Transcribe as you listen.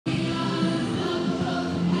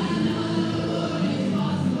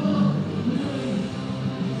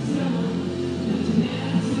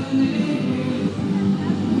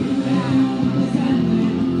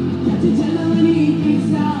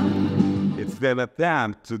their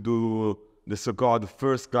attempt to do the so-called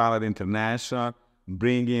First Climate International,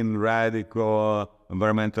 bringing radical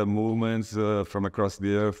environmental movements from across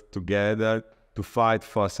the earth together to fight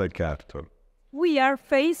fossil capital. We are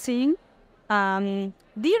facing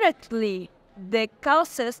directly the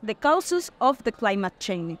causes of the climate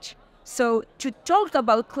change. So to talk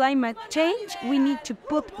about climate change, we need to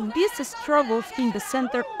put these struggles in the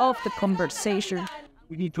center of the conversation.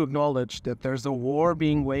 We need to acknowledge that there's a war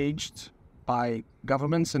being waged by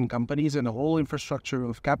governments and companies and the whole infrastructure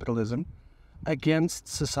of capitalism against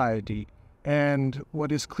society. And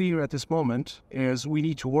what is clear at this moment is we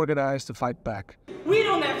need to organize to fight back. We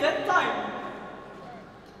don't have that time.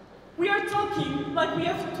 We are talking like we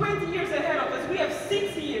have 20 years ahead of us. We have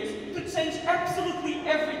 6 years to change absolutely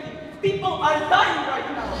everything. People are dying right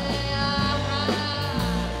now.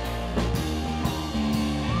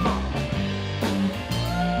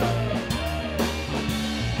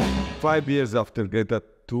 5 years after Greta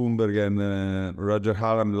Thunberg and Roger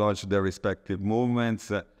Hallam launched their respective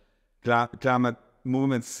movements, climate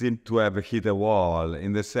movements seem to have hit a wall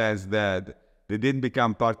in the sense that they didn't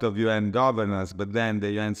become part of UN governance, but then the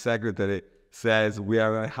UN secretary says we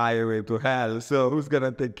are on a highway to hell, so who's going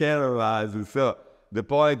to take care of us? So the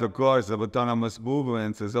point, of course, of autonomous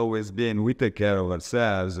movements has always been we take care of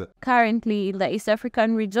ourselves. Currently, in the East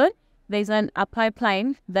African region, there's a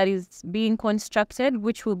pipeline that is being constructed,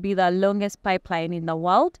 which will be the longest pipeline in the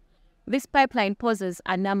world. This pipeline poses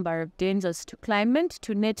a number of dangers to climate,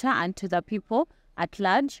 to nature, and to the people at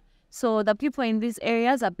large. So the people in these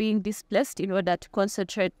areas are being displaced in order to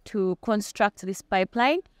concentrate to construct this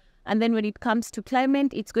pipeline. And then when it comes to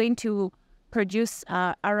climate, it's going to produce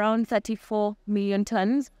around 34 million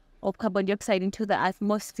tons of carbon dioxide into the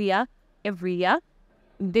atmosphere every year.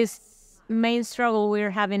 This main struggle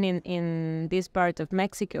we're having in this part of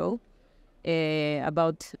Mexico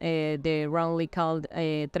about the wrongly called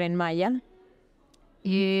Tren Maya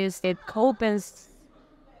is it opens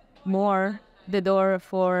more the door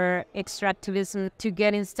for extractivism to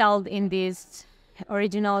get installed in this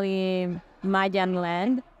originally Mayan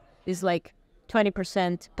land. It's like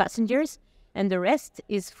 20% passengers and the rest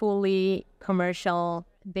is fully commercial.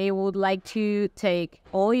 They would like to take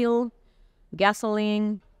oil,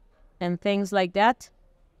 gasoline, and things like that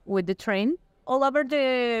with the train all over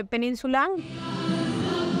the peninsula.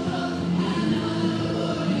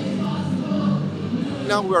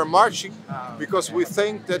 Now we are marching because we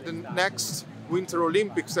think that the next Winter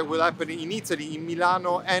Olympics that will happen in Italy, in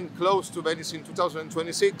Milano and close to Venice in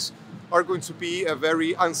 2026 are going to be a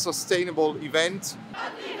very unsustainable event.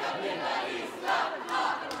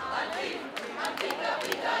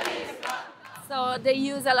 So they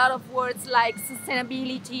use a lot of words like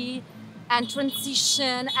sustainability and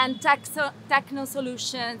transition and techno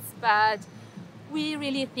solutions, but we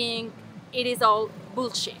really think it is all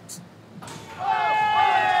bullshit.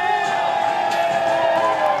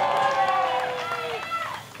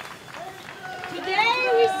 Today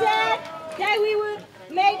we said that we would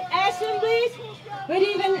make assemblies, but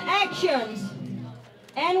even actions.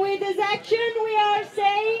 And with this action we are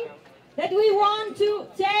saying that we want to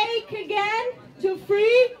take again to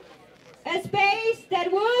free a space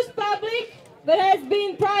that was public but has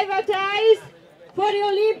been privatized for the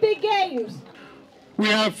Olympic Games. We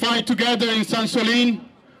have fight together in San Solin.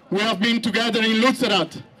 We have been together in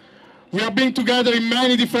Lutzerat. We have been together in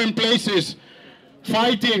many different places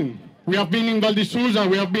fighting. We have been in Val di Susa.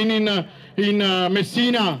 We have been in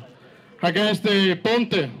Messina against the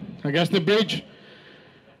Ponte, against the bridge.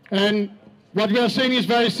 And what we are saying is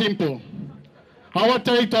very simple. Our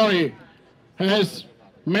territory, as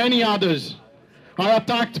many others, are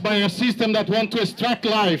attacked by a system that wants to extract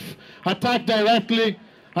life, attack directly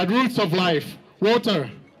at roots of life,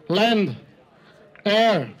 water, land,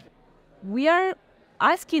 air. We are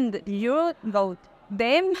asking them,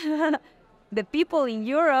 the people in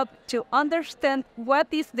Europe, to understand what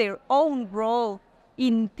is their own role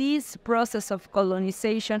in this process of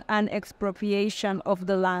colonization and expropriation of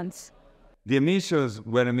the lands. The emissions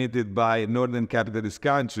were emitted by northern capitalist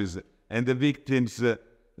countries, and the victims,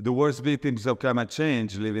 the worst victims of climate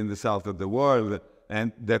change live in the south of the world,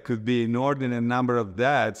 and there could be an inordinate number of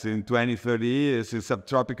deaths in 20, 30 years in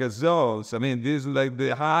subtropical zones. I mean, this is like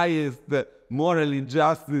the highest moral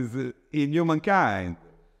injustice in humankind.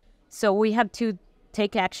 So we have to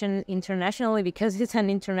take action internationally because it's an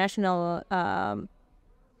international,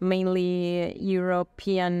 mainly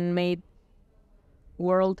European-made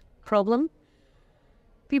world problem.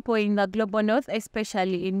 People in the global north,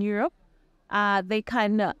 especially in Europe, they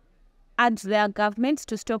can urge their governments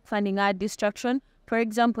to stop funding our destruction. For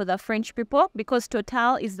example, the French people, because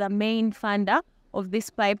Total is the main funder of this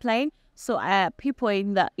pipeline, So people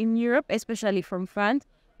in Europe, especially from France,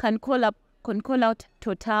 can call out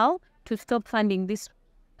Total to stop funding this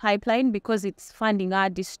pipeline because it's funding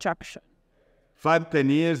our destruction. 5-10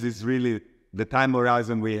 years is really the time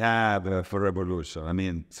horizon we have for revolution. I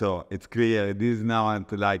mean, so it's clear this is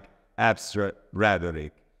not like abstract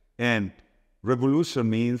rhetoric. And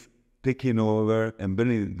revolution means taking over and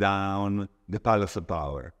bringing down the palace of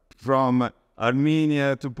power. From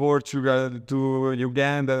Armenia to Portugal to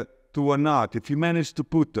Uganda to whatnot, if you manage to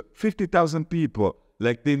put 50,000 people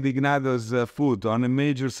like the Indignados' foot on a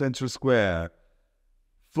major central square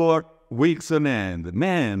for weeks on end,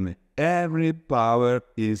 man, every power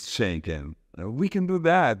is shaken. We can do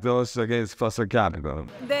that also against fossil capital.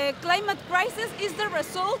 The climate crisis is the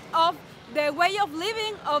result of the way of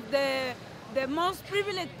living of the most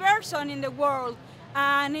privileged person in the world.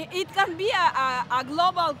 And it can be a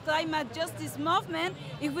global climate justice movement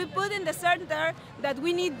if we put in the center that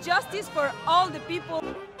we need justice for all the people.